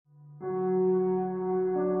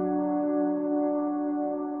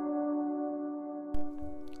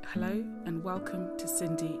Hello and welcome to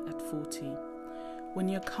Cindy at 40. When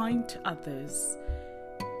you're kind to others,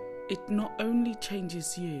 it not only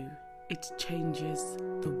changes you, it changes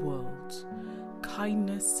the world.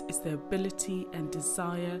 Kindness is the ability and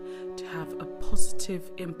desire to have a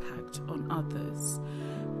positive impact on others.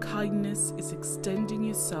 Kindness is extending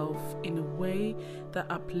yourself in a way that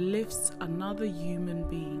uplifts another human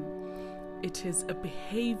being. It is a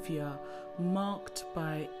behavior marked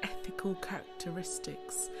by ethical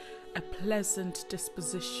characteristics, a pleasant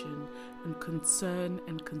disposition, and concern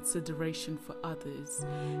and consideration for others.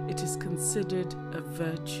 It is considered a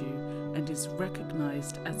virtue and is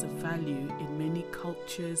recognized as a value in many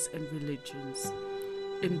cultures and religions.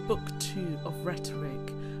 In Book 2 of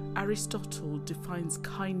Rhetoric, Aristotle defines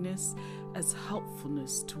kindness as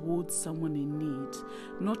helpfulness towards someone in need,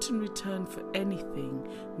 not in return for anything,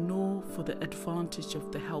 nor for the advantage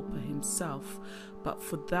of the helper himself, but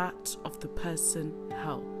for that of the person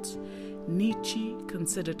helped. Nietzsche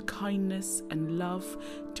considered kindness and love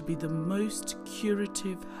to be the most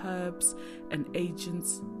curative herbs and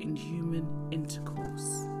agents in human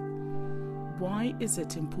intercourse. Why is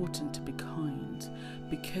it important to be kind?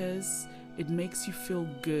 Because it makes you feel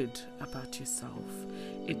good about yourself.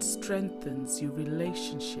 It strengthens your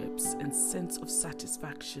relationships and sense of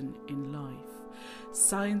satisfaction in life.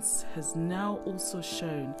 Science has now also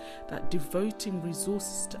shown that devoting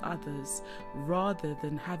resources to others rather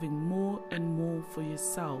than having more and more for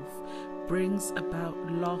yourself brings about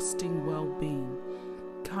lasting well-being.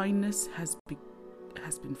 Kindness has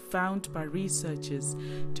been found by researchers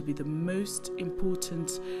to be the most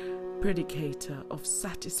important predicator of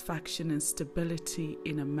satisfaction and stability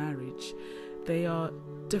in a marriage. There are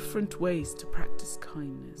different ways to practice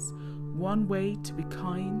kindness. One way to be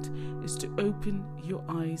kind is to open your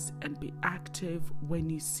eyes and be active when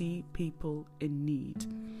you see people in need.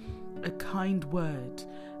 A kind word,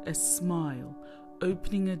 a smile,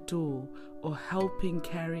 opening a door, or helping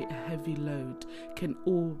carry a heavy load can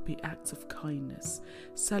all be acts of kindness.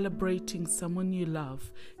 Celebrating someone you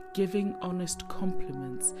love, giving honest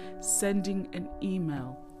compliments, sending an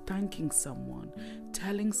email, thanking someone,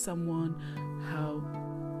 telling someone how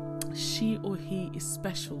she or he is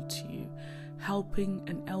special to you, helping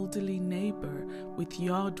an elderly neighbor with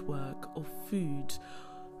yard work or food,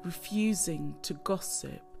 refusing to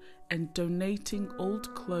gossip, and donating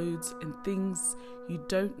old clothes and things you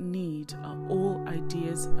don't need are all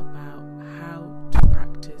ideas about how to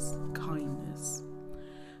practice kindness.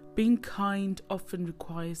 Being kind often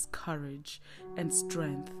requires courage and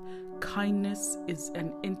strength. Kindness is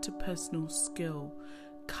an interpersonal skill.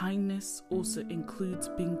 Kindness also includes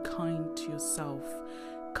being kind to yourself.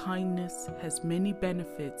 Kindness has many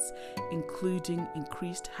benefits, including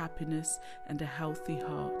increased happiness and a healthy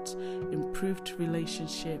heart, improved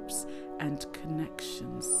relationships and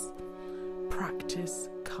connections. Practice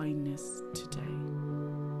kindness today.